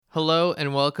Hello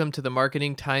and welcome to the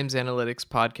Marketing Times Analytics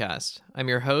podcast. I'm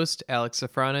your host, Alex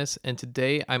Safranis, and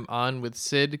today I'm on with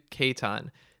Sid Khaitan.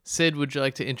 Sid, would you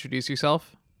like to introduce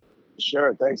yourself?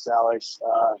 Sure. Thanks, Alex.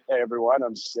 Hey, everyone.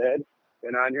 I'm Sid.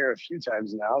 Been on here a few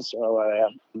times now, so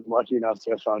I'm lucky enough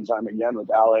to have found time again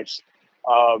with Alex.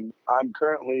 I'm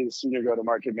currently the senior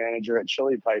go-to-market manager at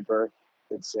Chili Piper.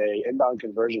 It's a inbound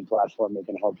conversion platform that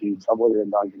can help you double your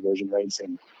inbound conversion rates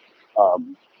and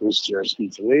boost your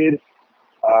speed to lead.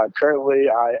 Currently,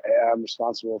 I am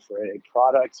responsible for a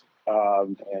product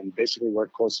and basically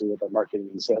work closely with our marketing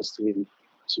and sales team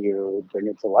to bring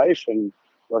it to life and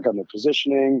work on the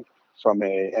positioning from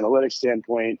a analytics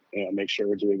standpoint, make sure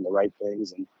we're doing the right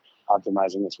things and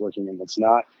optimizing what's working and what's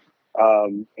not.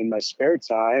 In my spare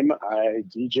time, I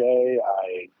DJ,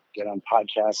 I get on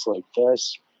podcasts like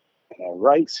this, and I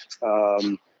write.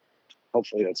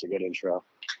 Hopefully that's a good intro.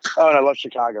 Oh, and I love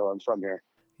Chicago. I'm from here.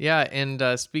 Yeah,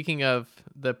 and speaking of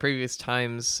the previous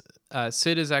times,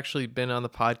 Sid has actually been on the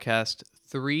podcast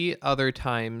 3 other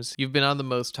times. You've been on the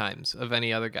most times of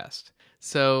any other guest.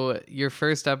 So your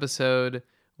first episode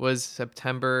was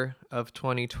September of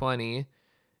 2020,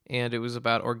 and it was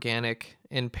about organic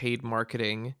and paid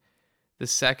marketing. The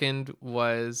second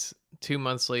was 2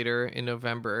 months later in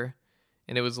November,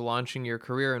 and it was launching your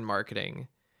career in marketing.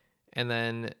 And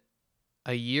then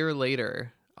a year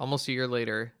later, almost a year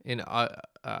later, in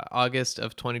August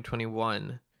of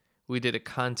 2021, we did a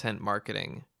content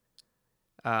marketing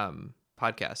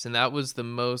podcast, and that was the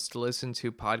most listened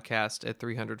to podcast at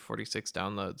 346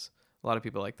 downloads. A lot of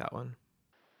people like that one.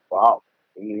 Wow.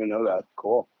 Didn't even know that.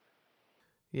 Cool.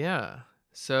 Yeah.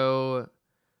 So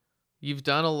you've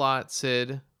done a lot,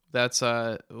 Sid. That's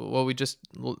what we just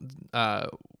looked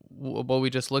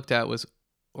at was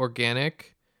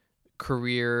organic,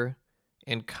 career,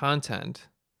 and content.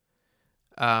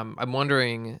 I'm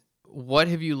wondering, what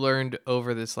have you learned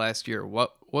over this last year?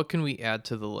 What can we add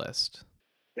to the list?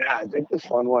 Yeah, I think the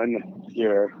fun one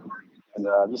here, and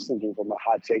I'm just thinking from a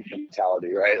hot take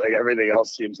mentality, right? Like everything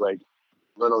else seems like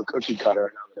little cookie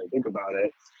cutter now that I think about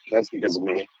it. That's because of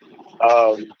me.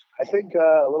 I think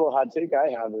a little hot take I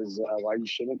have is why you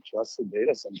shouldn't trust the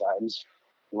data sometimes,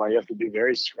 and why you have to be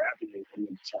very scrappy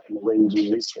in the way you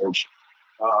do research.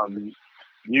 Um,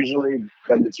 Usually,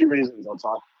 the two reasons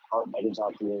I can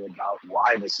talk to you about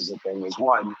why this is a thing is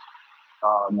one,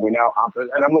 we now operate,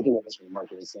 and I'm looking at this from a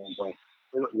marketing standpoint.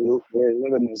 We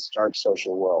live in this dark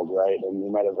social world, right? And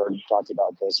you might have talked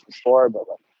about this before, but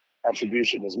like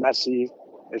attribution is messy.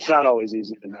 It's not always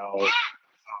easy to know,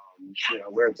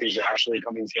 where things are actually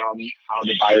coming from, how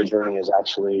the buyer journey is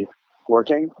actually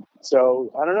working.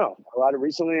 So I don't know.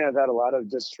 Recently, I've had a lot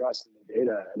of distrust in the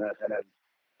data, and I've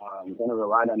kind of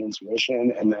relied on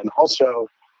intuition, and then also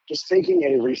just taking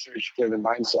a research-driven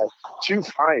mindset to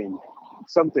find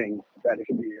something that it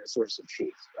can be a source of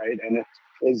truth, right? And it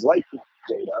is like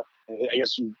data. I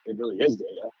guess it really is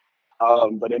data,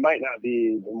 but it might not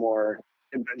be the more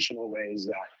conventional ways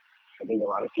that I think a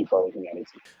lot of people are looking at it.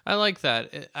 I like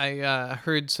that. I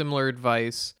heard similar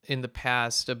advice in the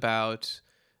past about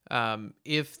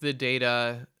if the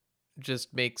data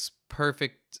just makes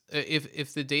perfect.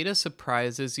 If the data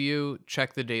surprises you,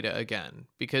 check the data again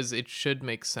because it should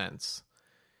make sense.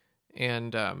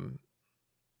 And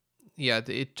yeah,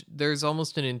 there's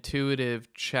almost an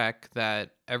intuitive check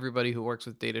that everybody who works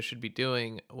with data should be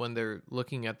doing when they're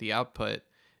looking at the output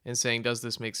and saying, does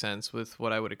this make sense with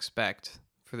what I would expect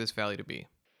for this value to be?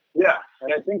 Yeah,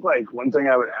 and I think like one thing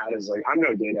I would add is like I'm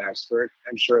no data expert.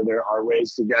 I'm sure there are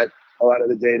ways to get a lot of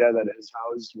the data that is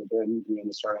housed within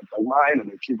the startup like mine, and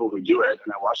there are people who do it,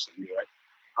 and I watch them do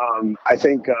it. I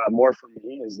think more for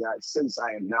me is that since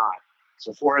I am not,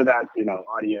 so for that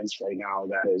audience right now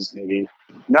that is maybe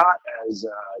not as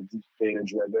data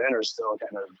driven or still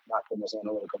kind of not from this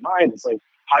analytical mind, it's like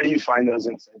how do you find those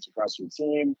insights across your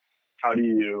team? How do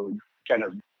you kind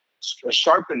of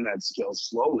sharpen that skill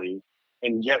slowly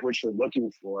and get what you're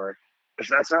looking for if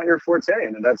that's not your forte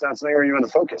and if that's not something where you want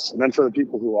to focus? And then for the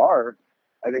people who are,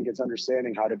 I think it's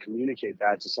understanding how to communicate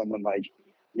that to someone like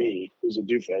me, who's a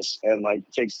doofus, and like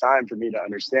it takes time for me to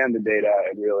understand the data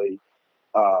and really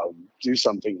do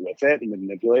something with it and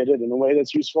manipulate it in a way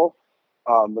that's useful.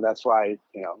 But that's why,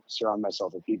 surround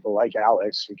myself with people like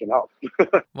Alex who can help.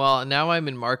 Well, now I'm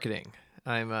in marketing.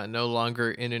 I'm no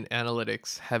longer in an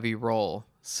analytics heavy role,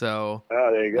 so Oh,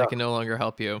 there you I go. can no longer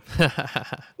help you.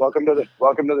 Welcome to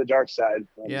the dark side.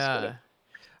 I'm just Yeah,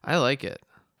 I like it.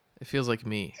 It feels like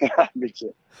me. kidding. Me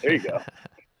too. There you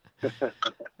go.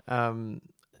 Um,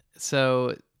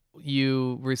 so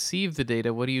you receive the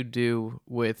data. What do you do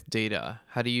with data?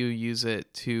 How do you use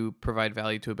it to provide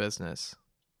value to a business?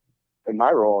 in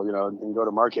my role, in go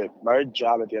to market, my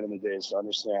job at the end of the day is to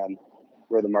understand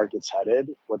where the market's headed,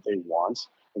 what they want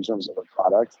in terms of a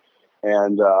product,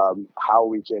 and how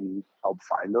we can help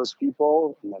find those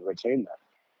people and then retain them.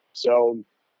 So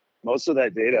most of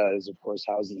that data is, of course,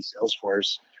 housed in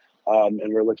Salesforce.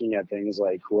 And we're looking at things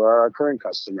like who are our current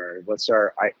customer, what's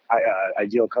our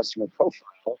ideal customer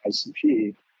profile,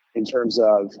 ICP, in terms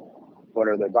of what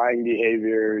are their buying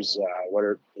behaviors,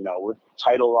 what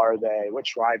title are they, what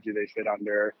tribe do they fit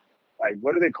under, like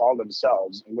what do they call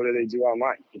themselves, and what do they do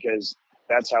online? Because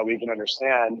that's how we can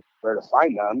understand where to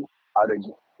find them, how to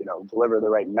deliver the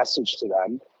right message to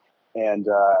them, and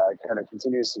kind of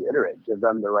continuously iterate, give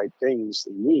them the right things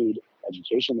they need,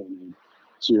 education they need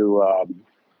to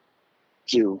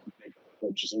make a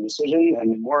purchasing decision.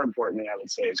 And more importantly, I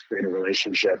would say, is create a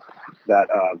relationship that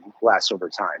lasts over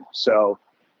time. So,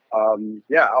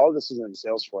 yeah, all of this is in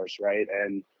Salesforce, right?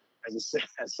 And as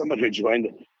someone who joined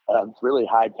a really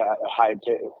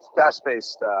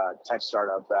fast-paced tech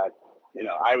startup, that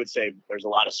I would say there's a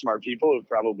lot of smart people who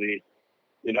probably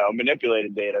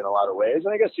manipulated data in a lot of ways.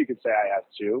 And I guess you could say I have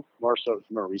too, more so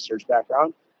from a research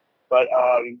background. But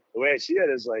the way I see it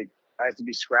is like I have to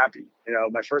be scrappy.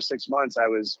 My first 6 months, I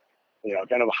was,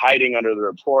 kind of hiding under the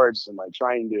reports and like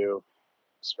trying to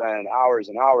spend hours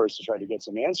and hours to try to get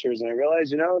some answers. And I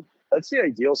realized, that's the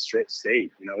ideal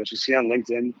state. What you see on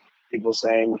LinkedIn, people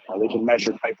saying they can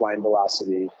measure pipeline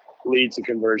velocity, lead to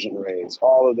conversion rates,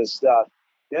 all of this stuff. At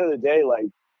the end of the day, like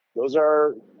those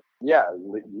are, yeah,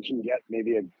 you can get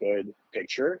maybe a good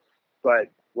picture. But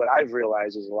what I've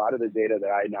realized is a lot of the data that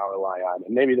I now rely on,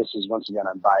 and maybe this is once again,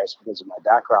 I'm biased because of my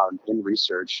background in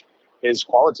research, is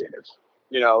qualitative.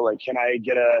 Like can I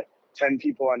get 10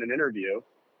 people on an interview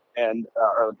and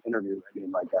or interview, I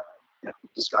mean like a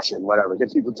discussion, whatever.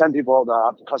 Get 10 people,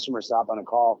 the customer stop on a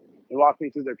call and walk me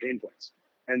through their pain points.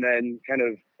 And then kind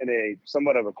of in a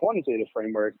somewhat of a quantitative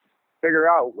framework, figure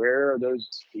out where are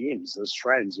those themes, those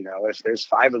trends, if there's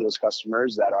 5 of those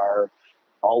customers that are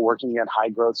all working at high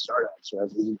growth startups or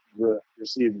have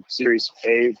received Series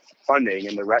A funding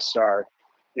and the rest are,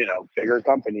 bigger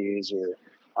companies or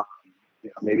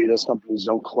maybe those companies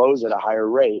don't close at a higher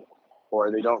rate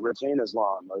or they don't retain as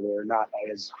long or they're not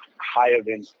as high of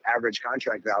an average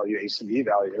contract value, ACV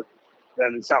value,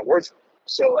 then it's not worth it.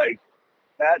 So like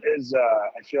that is,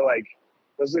 I feel like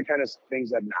those are the kind of things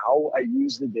that now I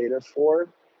use the data for.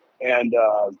 And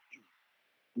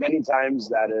many times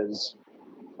that is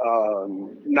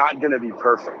not going to be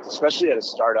perfect, especially at a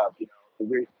startup.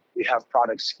 We have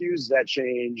product SKUs that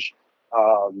change.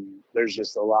 There's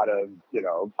just a lot of,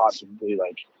 possibly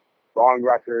like wrong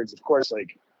records. Of course,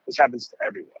 like this happens to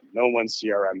everyone. No one's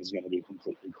CRM is going to be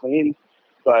completely clean,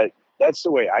 but that's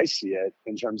the way I see it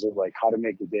in terms of like how to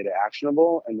make the data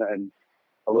actionable, and then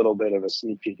a little bit of a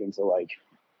sneak peek into like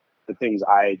the things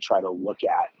I try to look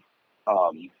at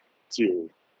to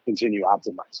continue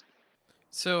optimizing.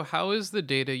 So, how is the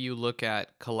data you look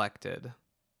at collected?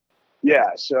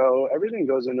 Yeah, so everything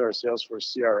goes into our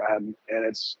Salesforce CRM, and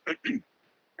it's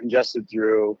ingested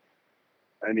through,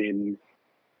 I mean,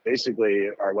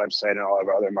 basically our website and all of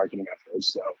our other marketing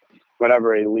efforts. So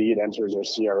whenever a lead enters our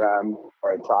CRM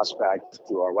or a prospect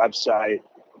through our website,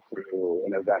 through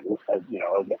an event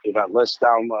list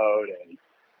download and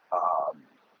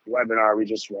webinar we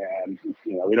just ran,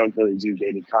 we don't really do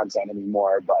gated content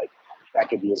anymore, but that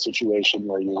could be a situation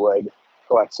where you would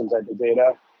collect some type of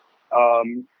data.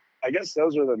 I guess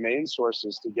those are the main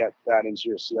sources to get that into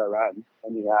your CRM.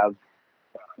 And you have,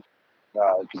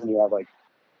 like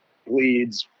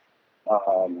leads,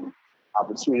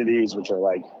 opportunities, which are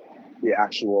like the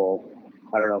actual,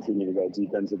 I don't know if we need to go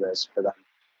deep into this, but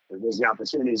there's the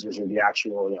opportunities, which are the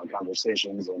actual,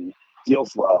 conversations and deal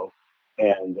flow.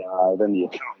 And then the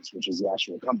accounts, which is the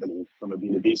actual company from a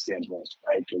B2B standpoint,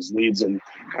 right? Because leads and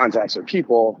contacts are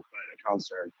people, but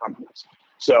accounts are companies.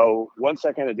 So once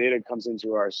that kind of data comes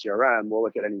into our CRM, we'll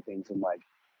look at anything from like,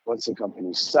 what's the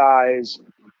company's size?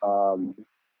 How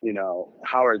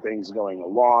are things going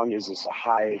along? Is this a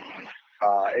high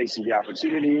ACV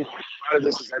opportunity? A lot of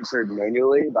this is entered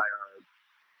manually by our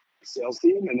sales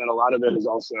team, and then a lot of it is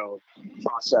also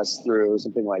processed through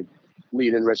something like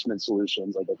lead enrichment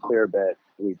solutions, like a Clearbit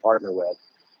we partner with.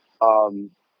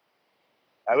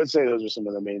 I would say those are some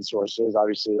of the main sources.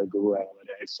 Obviously, like Google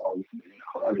Analytics,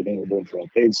 everything we're doing from a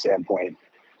paid standpoint.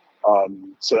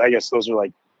 So I guess those are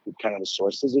like kind of the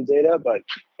sources of data. But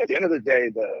at the end of the day,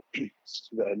 the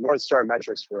North Star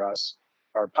metrics for us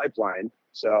are pipeline.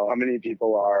 So how many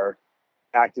people are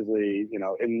actively,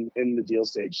 in the deal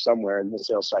stage somewhere in the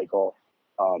sales cycle,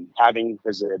 having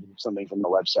visited something from the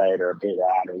website or a paid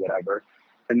ad or whatever,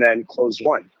 and then close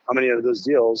one. How many of those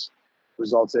deals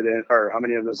resulted in, or how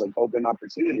many of those like open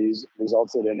opportunities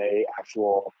resulted in a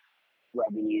actual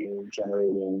revenue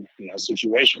generating,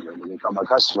 situation where they become a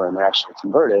customer and they're actually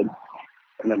converted.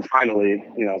 And then finally,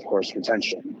 of course,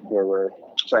 retention, where we're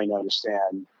trying to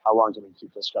understand how long can we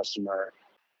keep this customer,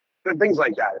 and things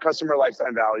like that. Customer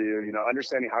lifetime value,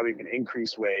 understanding how we can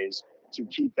increase ways to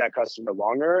keep that customer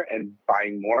longer and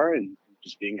buying more and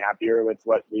just being happier with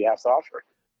what we have to offer.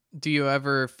 Do you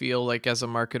ever feel like as a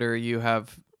marketer you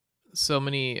have so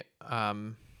many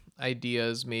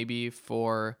ideas maybe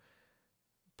for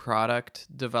product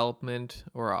development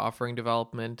or offering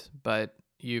development, but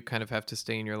you kind of have to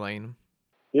stay in your lane?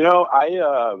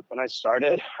 I when I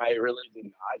started, I really did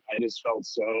not. I just felt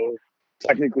so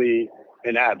technically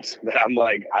inept that I'm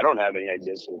like, I don't have any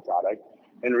ideas for the product.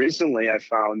 And recently, I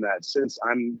found that since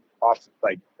I'm off,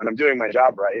 like when I'm doing my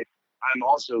job right, I'm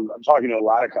talking to a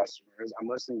lot of customers. I'm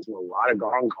listening to a lot of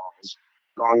Gong calls.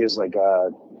 Gong is like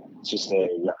just a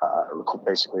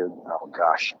basically, oh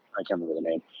gosh, I can't remember the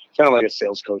name. Kind of like a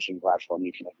sales coaching platform.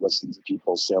 You can like, listen to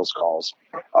people's sales calls.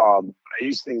 I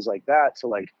use things like that to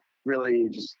like really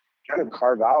just kind of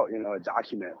carve out, a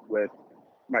document with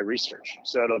my research.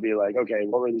 So it'll be like, okay,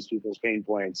 what were these people's pain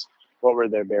points? What were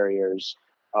their barriers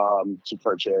to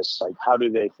purchase? Like, how do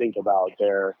they think about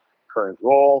their current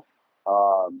role?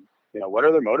 What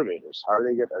are their motivators? Are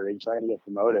they trying to get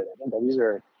promoted? I think that these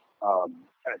are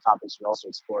kind of topics we also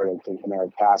explored, I think, in our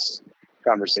past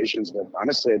conversations. But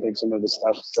honestly, I think some of the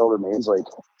stuff still remains like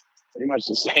pretty much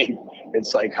the same.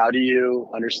 It's like, how do you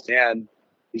understand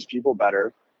these people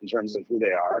better in terms of who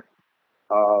they are?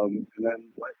 And then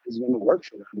what is going to work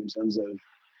for them in terms of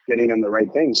getting them the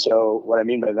right thing. So what I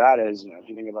mean by that is, if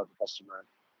you think about the customer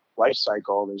life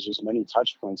cycle, there's just many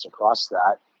touch points across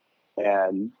that.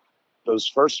 And those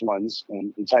first ones,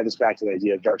 and you tie this back to the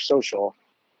idea of dark social,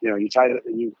 you're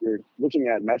looking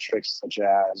at metrics such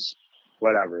as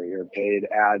whatever, your paid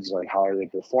ads, like how are they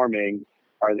performing?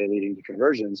 Are they leading to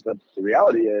conversions? But the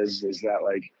reality is that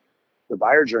like the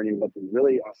buyer journey, what it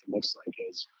really often looks like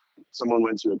is someone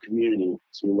went to a community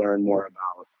to learn more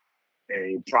about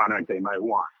a product they might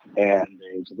want. And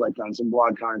they clicked on some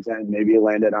blog content, maybe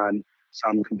landed on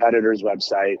some competitor's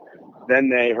website. Then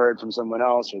they heard from someone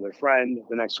else or their friend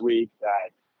the next week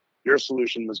that your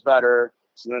solution was better.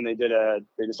 So then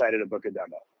they decided to book a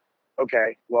demo.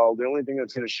 Okay, well, the only thing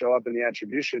that's going to show up in the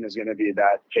attribution is going to be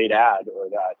that paid ad or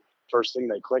that first thing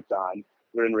they clicked on.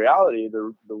 But in reality,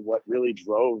 the what really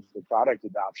drove the product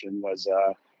adoption was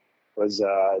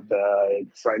the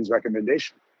friend's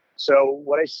recommendation. So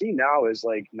what I see now is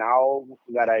like now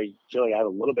that I feel like I have a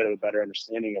little bit of a better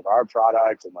understanding of our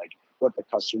product and like what the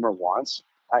customer wants,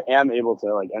 I am able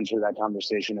to like enter that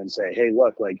conversation and say, hey,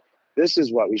 look, like this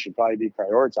is what we should probably be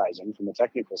prioritizing from a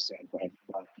technical standpoint,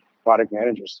 from a product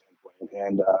manager standpoint,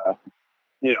 and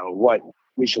what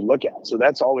we should look at. So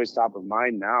that's always top of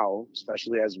mind now,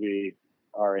 especially as we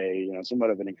are a somewhat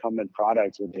of an incumbent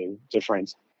product with a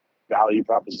different value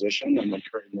proposition than what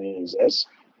currently exists.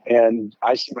 And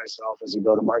I see myself as a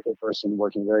go-to-market person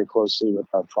working very closely with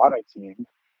our product team.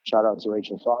 Shout out to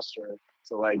Rachel Foster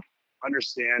to like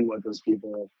understand what those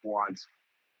people want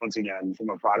once again from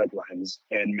a product lens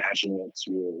and matching it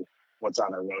to what's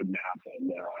on our roadmap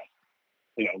and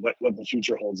what the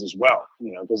future holds as well.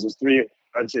 Because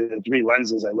I'd say the three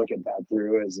lenses I look at that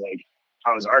through is like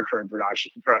how is our current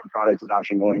product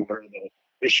adoption going? What are the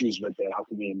issues with it? How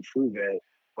can we improve it?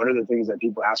 What are the things that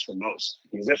people ask for most?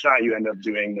 Because if not, you end up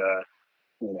doing the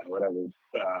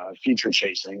feature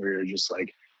chasing where you're just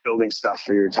like building stuff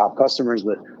for your top customers.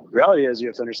 But the reality is you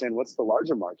have to understand what's the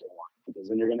larger market want, because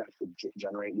then you're going to have to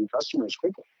generate new customers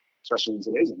quickly, especially in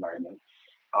today's environment.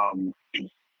 Um,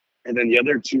 and then the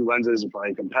other two lenses are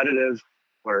probably competitive,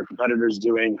 what are competitors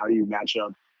doing? How do you match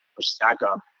up or stack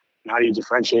up? And how do you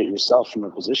differentiate yourself from a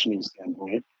positioning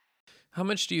standpoint? How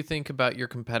much do you think about your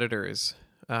competitors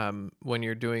when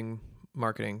you're doing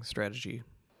marketing strategy?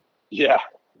 Yeah,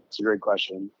 it's a great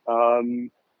question.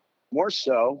 More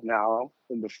so now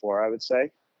than before, I would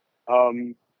say.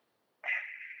 Um,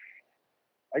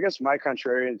 I guess my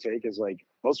contrarian take is like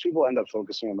most people end up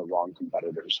focusing on the wrong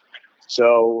competitors.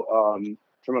 So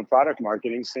from a product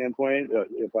marketing standpoint,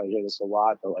 if I hear this a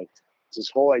lot, but like it's this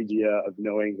whole idea of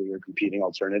knowing who your competing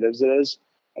alternatives is.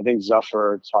 I think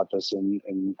Zuffer taught this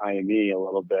in IME a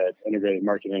little bit, integrated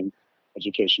marketing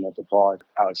education at DePaul.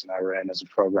 Alex and I were in as a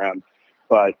program,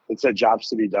 but it's a jobs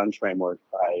to be done framework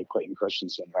by Clayton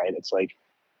Christensen, right? It's like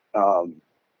um,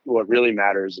 what really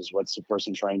matters is what's the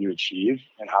person trying to achieve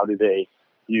and how do they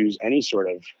use any sort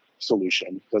of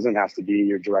solution. It doesn't have to be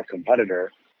your direct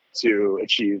competitor to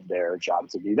achieve their job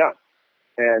to be done.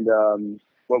 And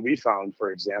what we found,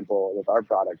 for example, with our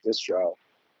product distro,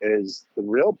 is the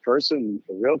real person,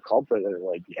 the real culprit, or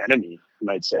like the enemy, you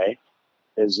might say,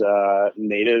 is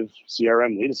native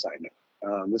CRM lead assignment.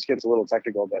 This gets a little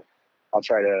technical, but I'll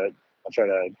try to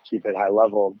keep it high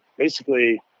level.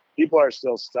 Basically, people are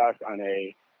still stuck on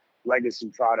a legacy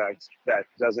product that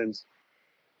doesn't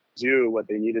do what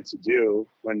they needed to do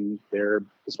when they're,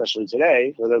 especially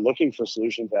today, where they're looking for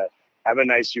solutions that have a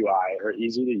nice UI, are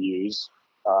easy to use,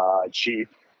 cheap,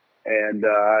 and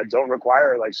don't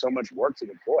require like so much work to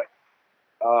deploy.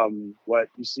 What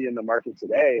you see in the market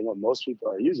today and what most people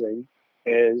are using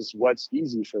is what's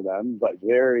easy for them, but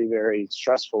very, very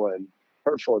stressful and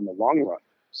hurtful in the long run.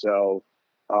 So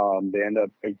they end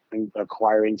up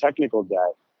acquiring technical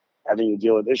debt, having to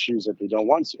deal with issues that they don't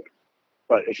want to.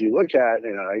 But if you look at,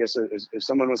 I guess if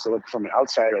someone was to look from an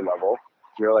outsider level,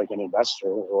 if you're like an investor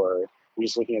or you're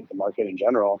just looking at the market in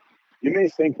general, you may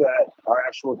think that our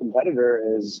actual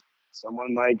competitor is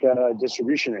someone like a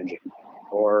distribution engine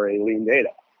or a lean data.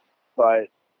 But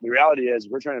the reality is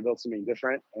we're trying to build something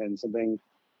different and something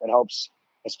that helps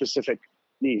a specific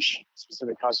niche,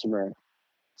 specific customer.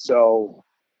 So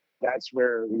that's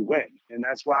where we win. And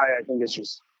that's why I think it's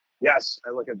just, yes,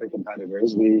 I look at the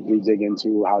competitors. We dig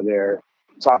into how they're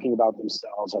talking about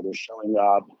themselves, how they're showing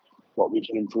up, what we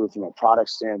can improve from a product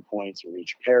standpoint to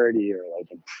reach parity or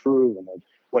like improve, and like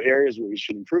what areas we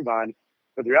should improve on.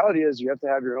 But the reality is you have to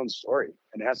have your own story,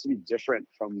 and it has to be different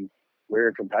from where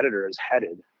your competitor is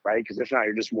headed, right? Because if not,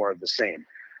 you're just more of the same.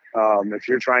 If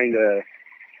you're trying to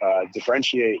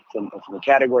differentiate from a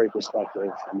category perspective,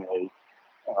 from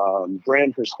a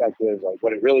brand perspective, like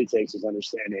what it really takes is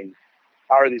understanding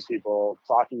how are these people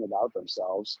talking about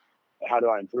themselves and how do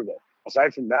I improve it.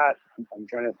 Aside from that, I'm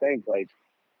trying to think like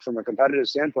from a competitive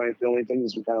standpoint, the only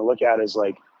things we kind of look at is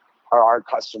like, are our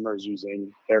customers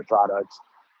using their products?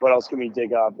 What else can we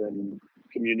dig up in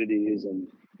communities and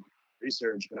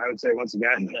research? But I would say once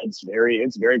again, it's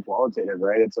very qualitative,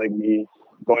 right? It's like me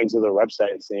going to their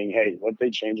website and saying, hey, what they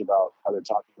change about how they're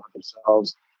talking about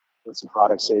themselves, what's the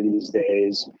product say these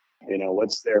days,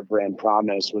 what's their brand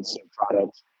promise, what's their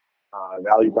product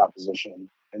value proposition,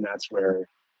 and that's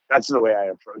the way I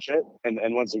approach it.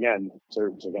 And once again,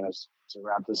 to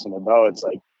wrap this in a bow, it's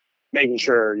like making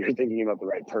sure you're thinking about the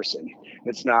right person.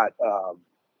 It's not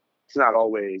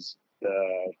always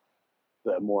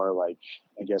the more like,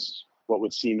 I guess, what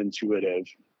would seem intuitive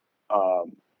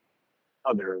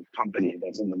other company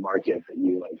that's in the market that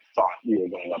you like thought you were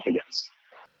going up against.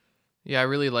 Yeah, I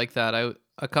really like that.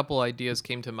 A couple ideas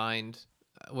came to mind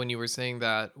when you were saying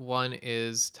that. One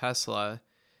is Tesla.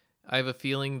 I have a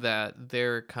feeling that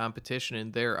their competition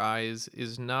in their eyes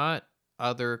is not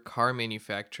other car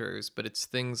manufacturers, but it's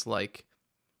things like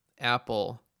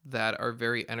Apple that are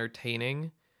very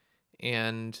entertaining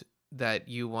and that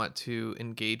you want to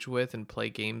engage with and play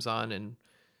games on and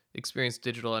experience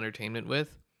digital entertainment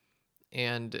with.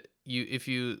 And if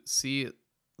you see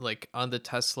like on the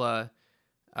Tesla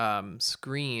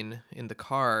screen in the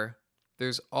car,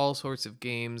 there's all sorts of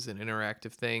games and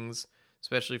interactive things,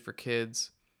 especially for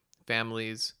kids,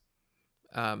 families.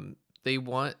 They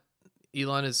want,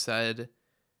 Elon has said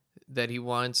that he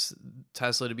wants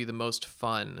Tesla to be the most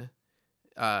fun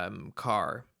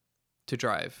car to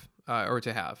drive or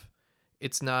to have.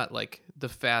 It's not like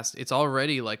it's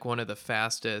already like one of the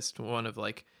fastest, one of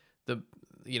like the,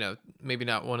 maybe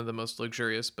not one of the most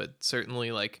luxurious, but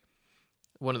certainly like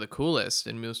one of the coolest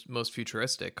and most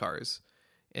futuristic cars.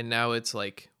 And now it's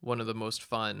like one of the most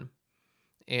fun.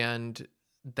 And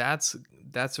that's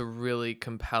a really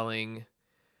compelling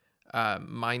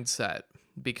mindset,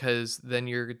 because then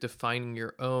you're defining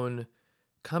your own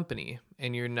company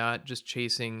and you're not just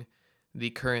chasing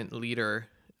the current leader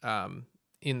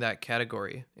in that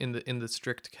category, in the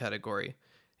strict category,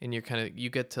 and you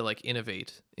get to like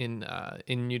innovate in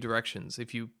new directions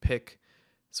if you pick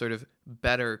sort of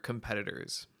better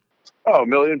competitors. Oh,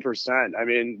 1,000,000%. I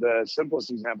mean, the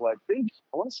simplest example, I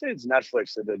want to say it's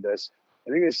Netflix that did this.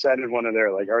 I think they said in one of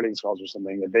their like earnings calls or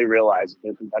something that they realized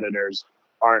their competitors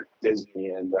aren't Disney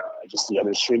and just the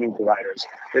other streaming providers.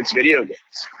 It's video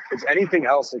games. It's anything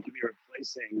else that can be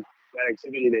replacing that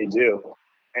activity they do.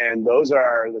 And those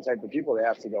are the type of people they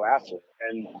have to go after.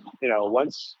 And,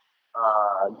 once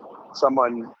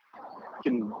someone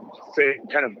can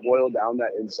kind of boil down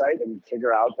that insight and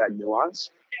figure out that nuance,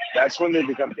 that's when they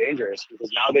become dangerous, because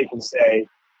now they can say,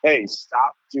 hey,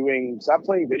 stop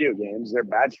playing video games. They're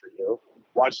bad for you.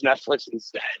 Watch Netflix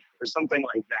instead, or something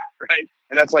like that, right?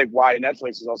 And that's like why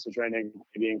Netflix is also trying to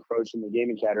maybe encroach in the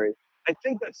gaming category. I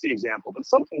think that's the example, but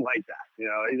something like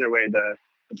that. Either way, the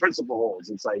principle holds.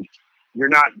 It's like you're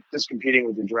not just competing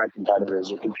with your direct competitors,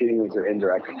 you're competing with your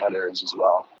indirect competitors as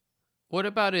well. What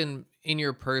about in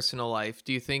your personal life?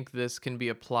 Do you think this can be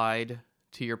applied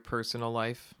to your personal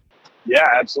life? Yeah,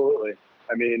 absolutely.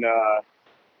 I mean,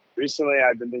 recently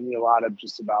I've been thinking a lot of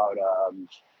just about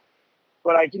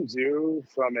what I can do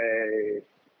from I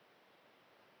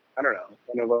don't know,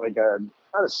 kind of like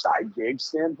not a side gig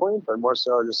standpoint, but more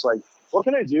so just like, what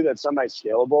can I do that's semi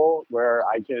scalable where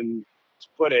I can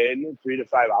put in 3 to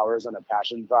 5 hours on a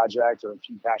passion project or a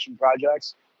few passion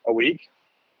projects a week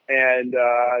and,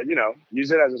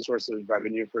 use it as a source of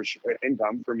revenue for sure,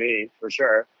 income for me for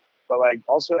sure. But like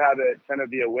also have it kind of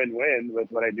be a win-win with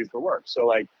what I do for work. So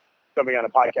like coming on a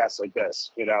podcast like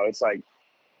this, it's like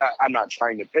I'm not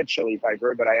trying to pitch Chili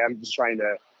Piper, but I am just trying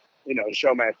to,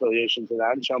 show my affiliation to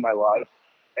them, show my love.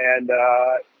 And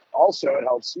also, it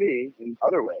helps me in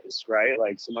other ways, right?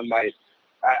 Like someone might,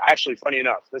 actually, funny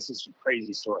enough, this is a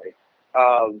crazy story.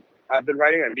 I've been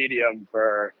writing on Medium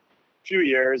for a few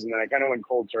years, and then I kind of went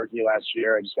cold turkey last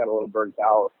year. I just got a little burnt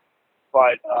out.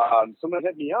 But someone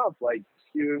hit me up like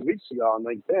a few weeks ago on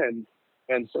LinkedIn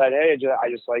and said, "Hey, I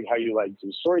just like how you like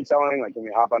do storytelling. Like, can we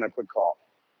hop on a quick call?"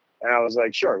 And I was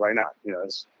like, sure, why not?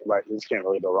 This can't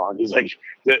really go wrong. He's like,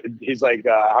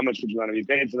 how much would you want to be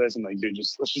paid for this? I'm like, dude,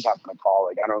 let's just hop on a call.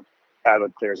 Like, I don't have a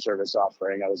clear service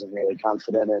offering. I wasn't really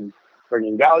confident in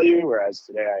bringing value, whereas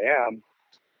today I am.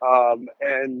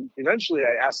 And eventually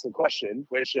I asked the question,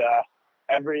 which not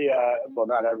every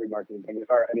marketing company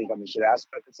or any company should ask,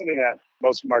 but it's something that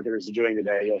most marketers are doing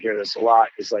today. You'll hear this a lot.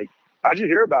 It's like, how'd you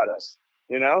hear about us?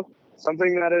 You know,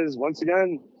 something that is, once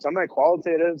again,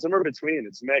 semi-qualitative, somewhere between.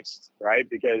 It's mixed, right?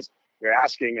 Because you're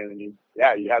asking and you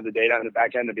have the data on the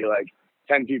back end to be like,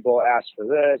 10 people asked for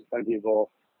this, 10 people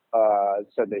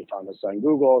said they found us on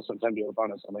Google, some 10 people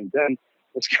found us on LinkedIn.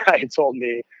 This guy told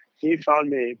me he found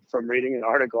me from reading an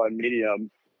article on Medium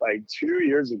like 2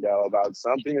 years ago about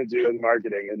something to do with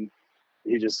marketing. And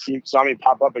he saw me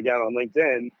pop up again on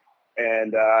LinkedIn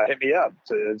and hit me up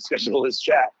to schedule this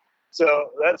chat.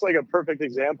 So that's like a perfect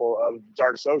example of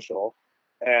dark social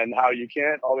and how you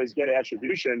can't always get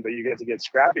attribution, but you get to get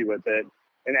scrappy with it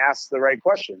and ask the right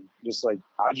question. Just like,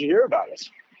 how'd you hear about us?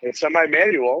 It's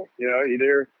semi-manual,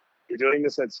 either you're doing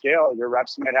this at scale, your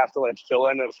reps might have to like fill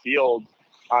in a field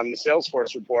on the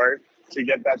Salesforce report to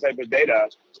get that type of data,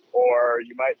 or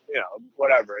you might,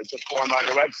 whatever. It's a form on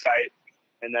your website,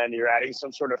 and then you're adding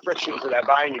some sort of friction to that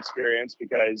buying experience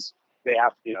because they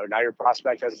have, now your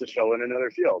prospect has to fill in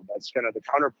another field. That's kind of the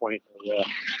counterpoint, or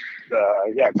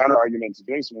the counter argument to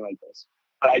doing something like this.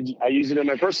 I use it in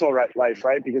my personal life,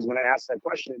 right? Because when I ask that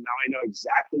question, now I know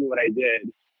exactly what I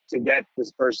did to get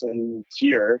this person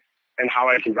here and how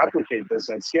I can replicate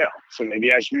this at scale. So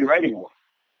maybe I should be writing more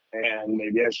and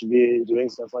maybe I should be doing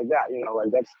stuff like that. Like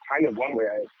that's kind of one way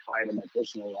I apply it in my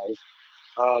personal life.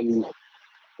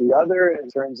 The other, in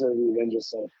terms of even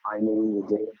just like finding the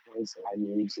data points that I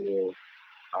need to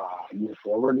move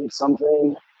forward with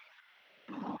something,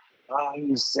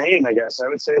 same, I guess. I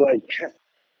would say like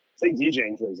take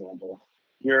DJing for example.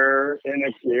 You're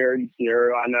just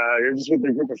with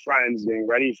a group of friends getting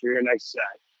ready for your next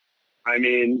set. I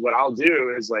mean, what I'll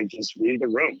do is like just read the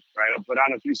room, right? I'll put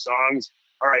on a few songs.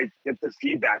 All right, get the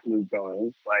feedback loop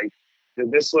going. Like, did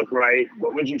this look right?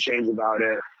 What would you change about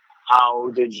it?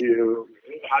 How did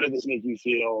this make you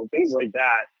feel? Things like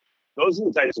that. Those are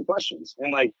the types of questions.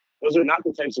 And like, those are not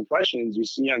the types of questions you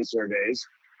see on surveys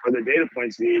or the data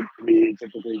points need to be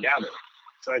typically gathered.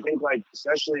 So I think like,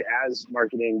 especially as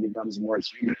marketing becomes more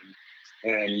human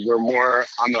and we're more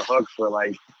on the hook for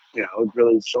like,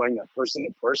 really showing a person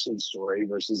to person story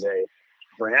versus a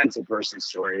brand to person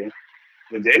story,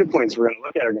 the data points we're going to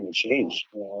look at are going to change.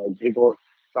 People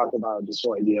talk about this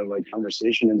whole idea of like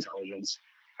conversation intelligence.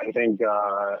 I think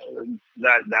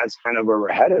that's kind of where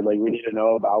we're headed. Like we need to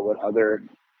know about what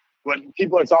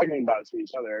people are talking about to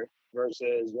each other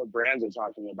versus what brands are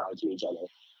talking about to each other,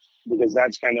 because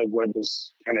that's kind of what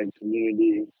this kind of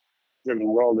community driven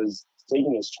world is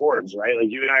taking us towards, right? Like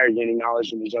you and I are gaining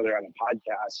knowledge from each other on a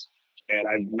podcast, and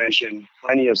I've mentioned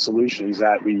plenty of solutions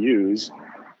that we use.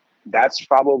 That's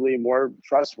probably more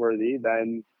trustworthy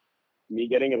than me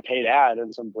getting a paid ad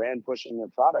and some brand pushing a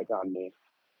product on me.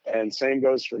 And same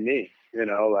goes for me.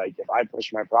 Like if I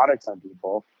push my products on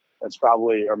people, that's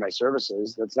probably, or my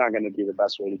services, that's not going to be the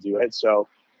best way to do it. So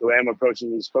the way I'm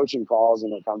approaching these coaching calls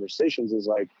and the conversations is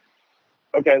like,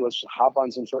 okay, let's hop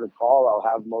on some sort of call. I'll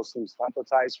have most things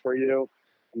templatized for you.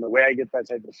 And the way I get that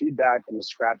type of feedback in a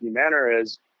scrappy manner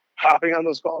is hopping on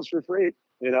those calls for free,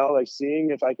 like seeing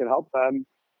if I can help them.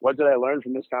 What did I learn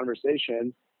from this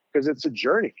conversation? Because it's a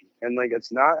journey. And like,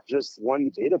 it's not just one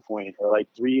data point or like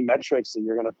three metrics that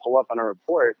you're going to pull up on a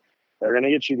report. They're going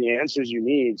to get you the answers you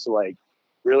need to like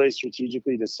really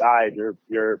strategically decide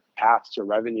your path to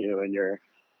revenue and your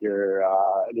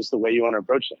just the way you want to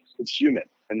approach things. It's human,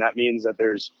 and that means that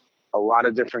there's a lot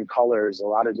of different colors, a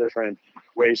lot of different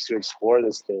ways to explore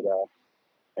this data.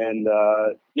 And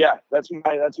yeah, that's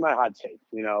my hot take.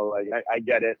 Like I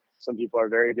get it. Some people are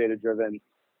very data driven.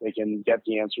 They can get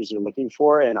the answers they're looking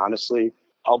for, and honestly,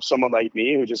 help someone like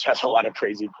me who just has a lot of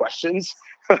crazy questions.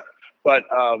 But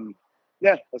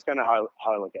yeah, that's kind of how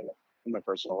I look at it in my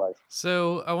personal life.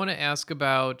 So I want to ask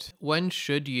about when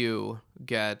should you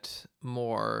get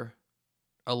more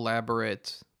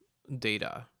elaborate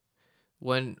data?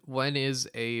 When is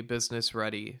a business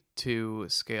ready to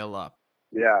scale up?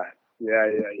 Yeah,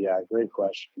 yeah. Great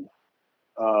question.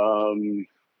 Um,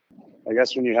 I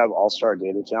guess when you have all-star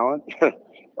data talent,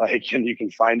 like, and you can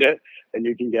find it, and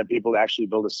you can get people to actually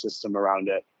build a system around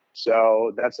it.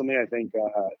 So that's something I think,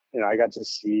 I got to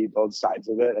see both sides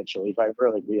of it at Chili Piper.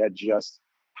 Like we had just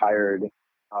hired,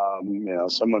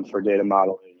 someone for data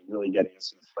modeling, really getting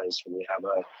us in a place where we have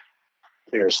a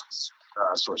clear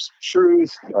source of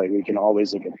truth. Like we can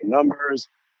always look at the numbers,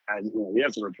 and we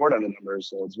have to report on the numbers.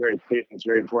 So it's very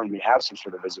important we have some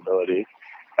sort of visibility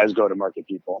as go-to-market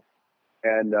people.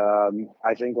 And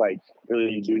I think like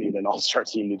really you do need an all-star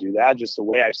team to do that. Just the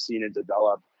way I've seen it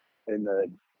develop in the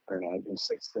I don't know, in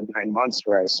 6 to 9 months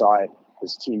where I saw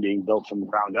this team being built from the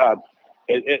ground up.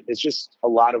 It's just a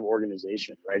lot of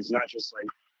organization, right? It's not just like,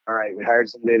 all right, we hired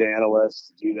some data analysts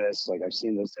to do this. Like I've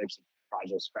seen those types of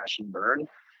projects crash and burn.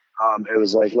 It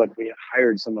was like, look, we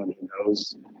hired someone who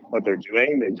knows what they're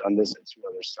doing. They've done this at 2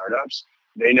 other startups.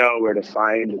 They know where to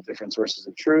find the different sources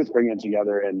of truth, bring it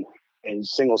together in a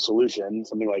single solution.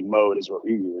 Something like Mode is what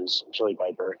we use, Chili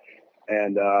Piper,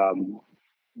 and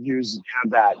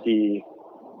have that be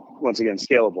once again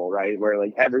scalable, right? Where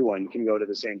like everyone can go to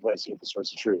the same place to get the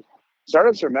source of truth.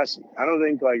 Startups are messy. I don't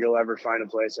think like you'll ever find a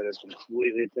place that is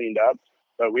completely cleaned up,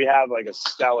 but we have like a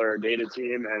stellar data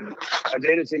team and a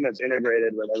data team that's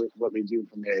integrated with what we do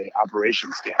from a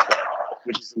operations standpoint,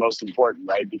 which is the most important,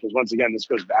 right? Because once again, this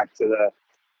goes back to the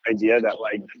idea that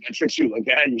like the metrics you look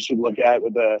at, you should look at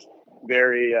with a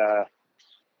very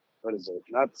what is it?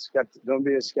 Not skeptic. Don't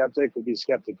be a skeptic, but be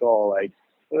skeptical. Like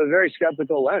with a very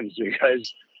skeptical lens,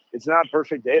 because it's not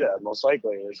perfect data. Most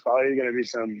likely, there's probably going to be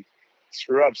some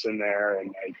screw ups in there, and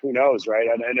like who knows, right?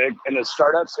 And in a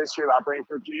startup's history of operating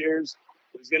for a few years,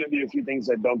 there's going to be a few things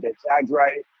that don't get tagged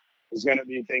right. There's going to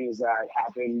be things that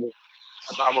happen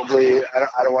probably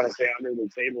I don't want to say under the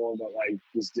table, but like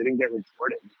just didn't get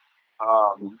reported.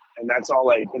 And that's all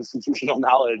like institutional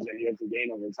knowledge that you have to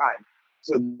gain over time.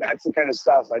 So that's the kind of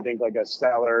stuff I think like a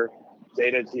stellar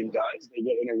data team does. They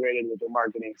get integrated with the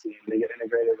marketing team. They get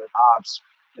integrated with ops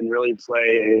and really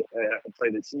play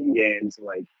the team game to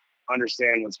like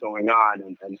understand what's going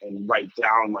on and write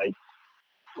down like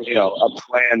a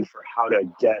plan for how to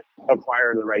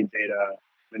acquire the right data,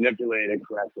 manipulate it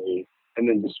correctly, and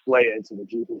then display it to the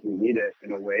people who need it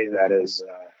in a way that is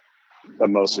the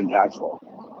most impactful.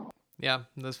 Yeah,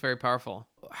 that's very powerful.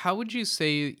 How would you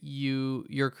say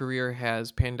your career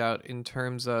has panned out in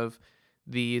terms of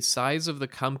the size of the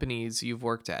companies you've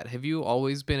worked at? Have you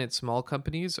always been at small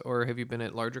companies or have you been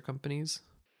at larger companies?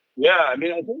 Yeah, I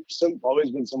mean, I think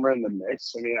always been somewhere in the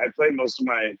mix. I mean, I played most of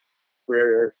my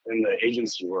career in the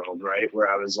agency world, right, where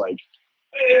I was like,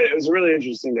 it was a really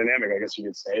interesting dynamic, I guess you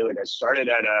could say. Like, I started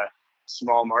at a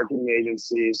small marketing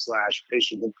agency slash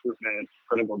patient recruitment,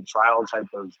 clinical trial type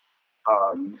of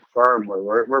firm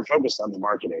where we're focused on the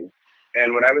marketing.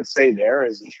 And what I would say there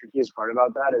is the trickiest part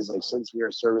about that is like since we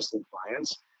are servicing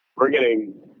clients,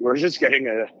 we're just getting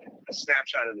a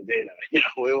snapshot of the data.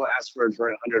 We will ask for it for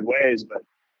 100 ways, but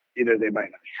either they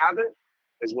might not have it,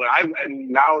 is what and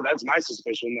now that's my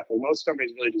suspicion that most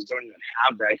companies really just don't even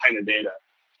have that kind of data.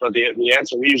 But the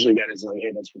answer we usually get is like,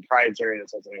 hey, that's proprietary,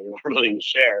 that's something we're not willing to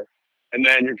share. And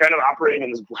then you're kind of operating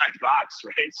in this black box,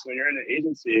 right? So when you're in an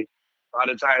agency, a lot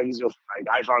of times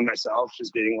I found myself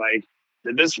just being like,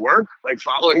 did this work? Like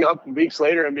following up weeks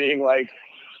later and being like,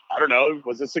 I don't know,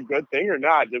 was this a good thing or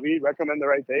not? Did we recommend the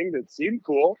right thing? That seemed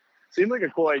cool, seemed like a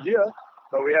cool idea,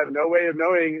 but we have no way of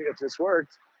knowing if this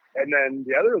worked. And then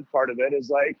the other part of it is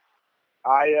like,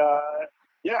 I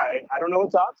don't know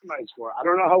what to optimize for. I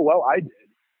don't know how well I did.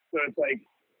 So it's like,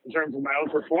 in terms of my own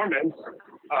performance,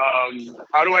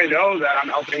 how do I know that I'm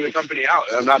helping the company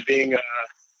out? I'm not being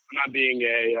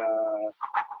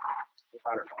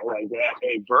I don't know, like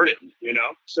a burden,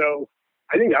 So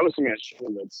I think that was something I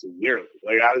struggled with severely.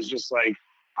 Like I was just like,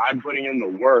 I'm putting in the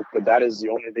work, but that is the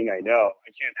only thing I know.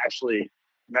 I can't actually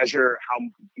measure how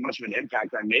much of an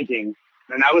impact I'm making.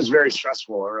 And that was very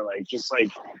stressful or like, just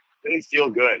like, didn't feel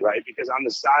good, right? Because on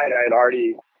the side, I had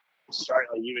already started,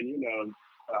 like even,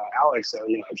 Alex,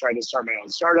 I tried to start my own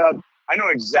startup. I know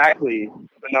exactly what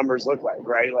the numbers look like,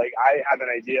 right? Like I have an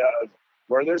idea of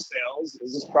where there's sales,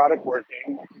 is this product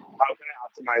working? How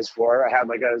can I optimize for it? I have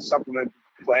like a supplement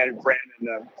brand and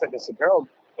a fitness apparel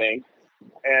thing,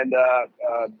 and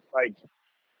like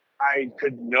I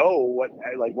could know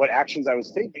what actions I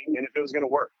was taking and if it was going to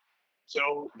work.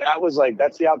 So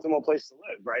that's the optimal place to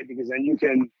live, right? Because then you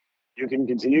can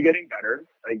continue getting better.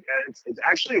 Like it's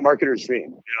actually a marketer's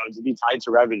dream, to be tied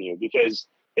to revenue. Because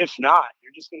if not,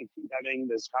 you're just going to keep having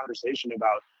this conversation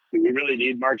about, do we really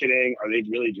need marketing? Are they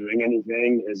really doing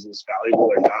anything? Is this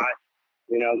valuable or not?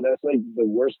 That's like the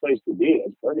worst place to be.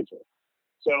 It's purgatory.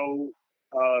 So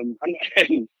I'm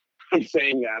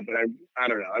saying that, but I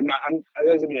don't know. I'm not. That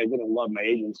doesn't mean I didn't love my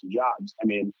agency jobs. I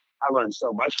mean, I learned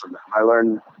so much from them. I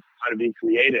learned how to be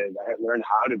creative. I learned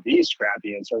how to be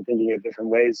scrappy and start thinking of different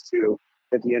ways to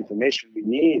get the information we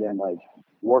need and like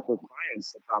work with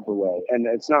clients the proper way. And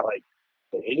it's not like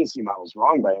the agency model is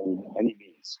wrong by any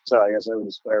means. So I guess I would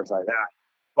just clarify that.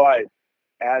 But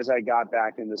as I got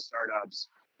back into startups,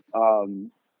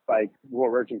 um, like we're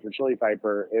working for Chili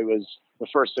Piper, it was the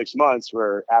first 6 months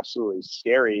were absolutely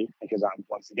scary because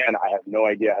once again, I have no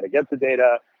idea how to get the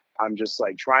data. I'm just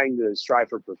like trying to strive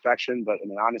for perfection, but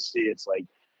in honesty, it's like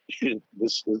you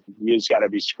just got to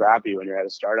be scrappy when you're at a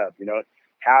startup.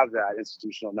 Have that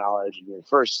institutional knowledge in your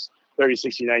first 30,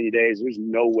 60, 90 days. There's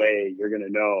no way you're going to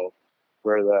know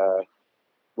where the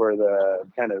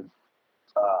kind of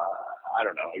I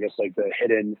don't know, I guess like the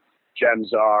hidden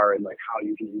gems are and like how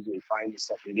you can easily find the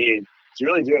stuff you need. So you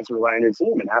really do have to rely on your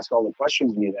team and ask all the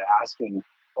questions you need to ask. And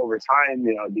over time,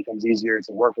 it becomes easier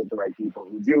to work with the right people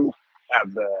who do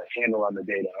have the handle on the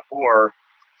data or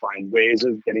find ways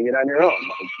of getting it on your own.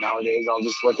 Like nowadays, I'll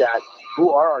just look at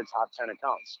who are our top 10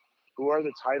 accounts? Who are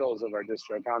the titles of our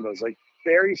distro combos? Like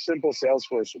very simple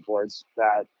Salesforce reports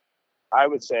that I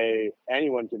would say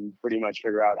anyone can pretty much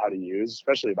figure out how to use,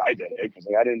 especially if I did it, because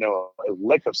I didn't know a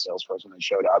lick of Salesforce when I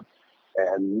showed up,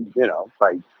 and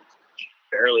like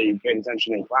barely paid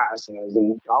attention in class, and I was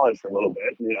in college for a little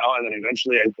bit, and then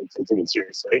eventually I took it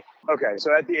seriously. Okay,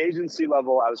 so at the agency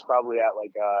level, I was probably at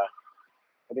like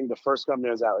I think the first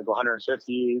company was at like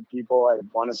 150 people, I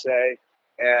want to say,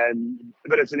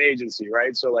 but it's an agency,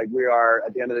 right? So like we are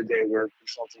at the end of the day, we're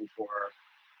consulting for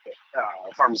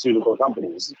pharmaceutical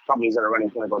companies that are running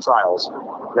clinical trials.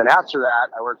 Then after that,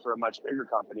 I worked for a much bigger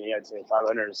company. I'd say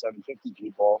 500 to 750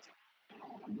 people.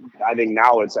 I think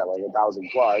now it's at like 1,000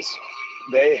 plus.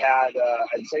 They had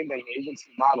same thing, agency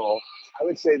model. I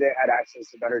would say they had access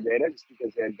to better data just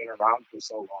because they had been around for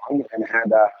so long and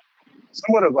had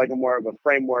somewhat of like a more of a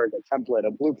framework, a template,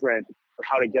 a blueprint for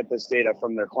how to get this data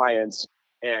from their clients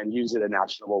and use it in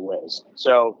actionable ways.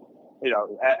 So,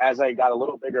 as I got a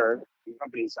little bigger in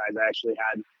company size, I actually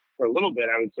had for a little bit,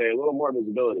 I would say a little more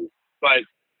visibility. But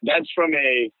that's from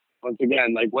once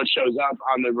again, like what shows up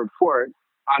on the report,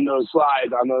 on those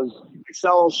slides, on those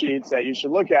Excel sheets that you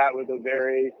should look at with a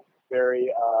very,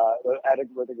 very,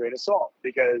 with a grain of salt,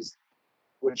 because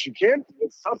what you can't,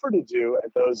 it's tougher to do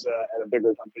at at a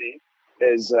bigger company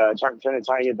is trying to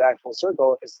tying it back full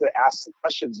circle is to ask the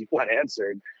questions you want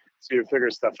answered to figure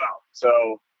stuff out.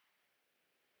 So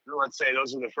let's say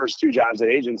those are the first two jobs at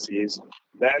agencies.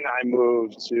 Then I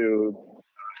moved to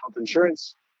health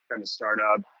insurance, kind of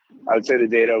startup. I would say the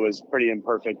data was pretty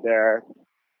imperfect there.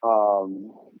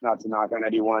 Not to knock on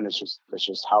anyone, it's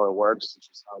just how it works. It's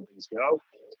just how things go.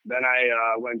 Then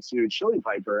I went to Chili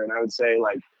Piper, and I would say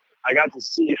like I got to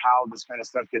see how this kind of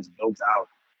stuff gets built out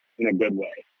in a good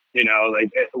way.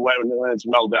 When it's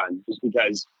well done, just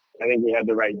because I think we had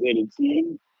the right data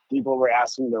team. People were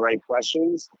asking the right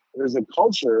questions. There's a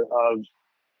culture of,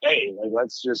 hey, like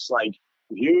let's just like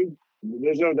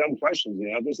there's no dumb questions.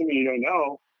 If there's something you don't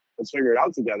know, let's figure it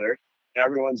out together. And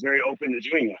everyone's very open to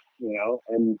doing that.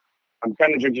 And I'm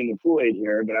kind of drinking the Kool-Aid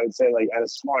here, but I would say like at a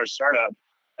smaller startup,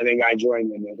 I think I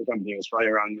joined and the company was probably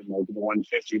around like the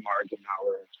 150 mark, and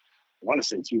now I want to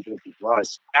say 250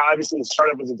 plus. Now, obviously, the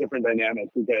startup was a different dynamic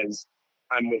because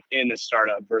I'm within a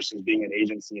startup versus being an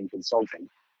agency and consulting.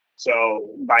 So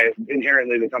by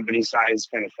inherently, the company size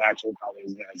kind of factor probably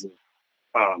isn't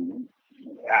um,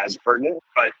 as pertinent.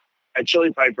 But at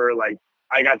Chili Piper, like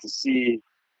I got to see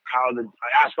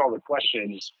I asked all the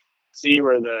questions, see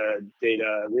where the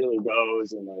data really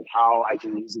goes, and like how I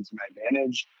can use it to my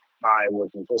advantage by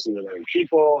working closely with other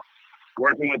people,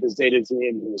 working with this data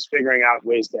team who was figuring out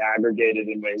ways to aggregate it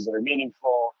in ways that are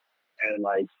meaningful and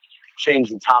like change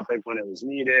the topic when it was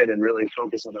needed and really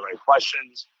focus on the right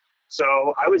questions.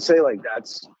 So I would say like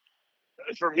that's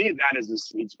for me, that is the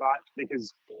sweet spot,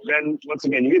 because then once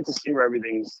again, you get to see where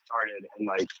everything started and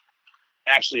like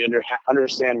actually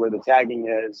understand where the tagging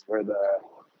is,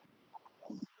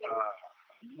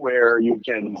 where you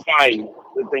can find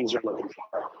the things you're looking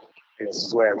for. I guess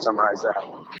is the way I would summarize that.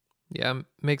 Yeah,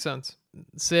 makes sense.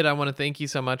 Sid, I want to thank you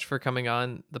so much for coming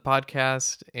on the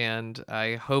podcast, and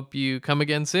I hope you come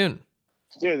again soon.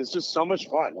 Dude, it's just so much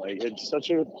fun. Like, it's such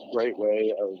a great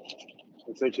way of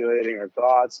articulating our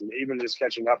thoughts and even just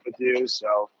catching up with you.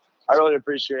 So I really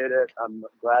appreciate it. I'm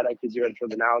glad I could do it for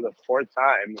the fourth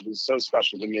time. It was so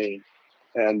special to me.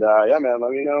 And yeah, man,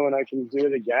 let me know when I can do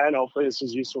it again. Hopefully this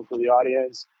is useful for the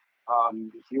audience.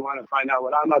 If you want to find out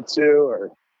what I'm up to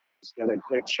or just get a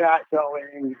quick chat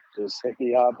going, just hit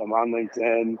me up. I'm on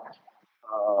LinkedIn.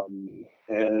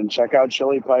 And check out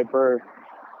Chili Piper.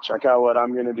 Check out what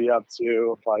I'm going to be up to.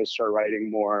 I'll probably start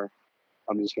writing more.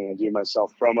 I'm just going to do my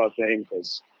self promo thing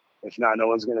because if not, no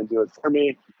one's going to do it for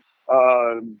me.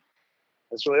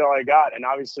 That's really all I got. And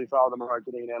obviously, follow the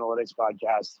Marketing and Analytics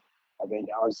podcast. I think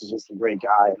Alex is just a great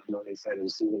guy. I'm really excited to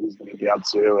see what he's going to be up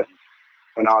to and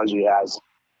what knowledge he has.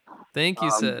 Thank you,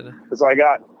 Sid. That's all I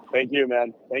got. Thank you,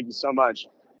 man. Thank you so much.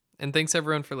 And thanks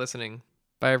everyone for listening.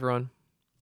 Bye, everyone.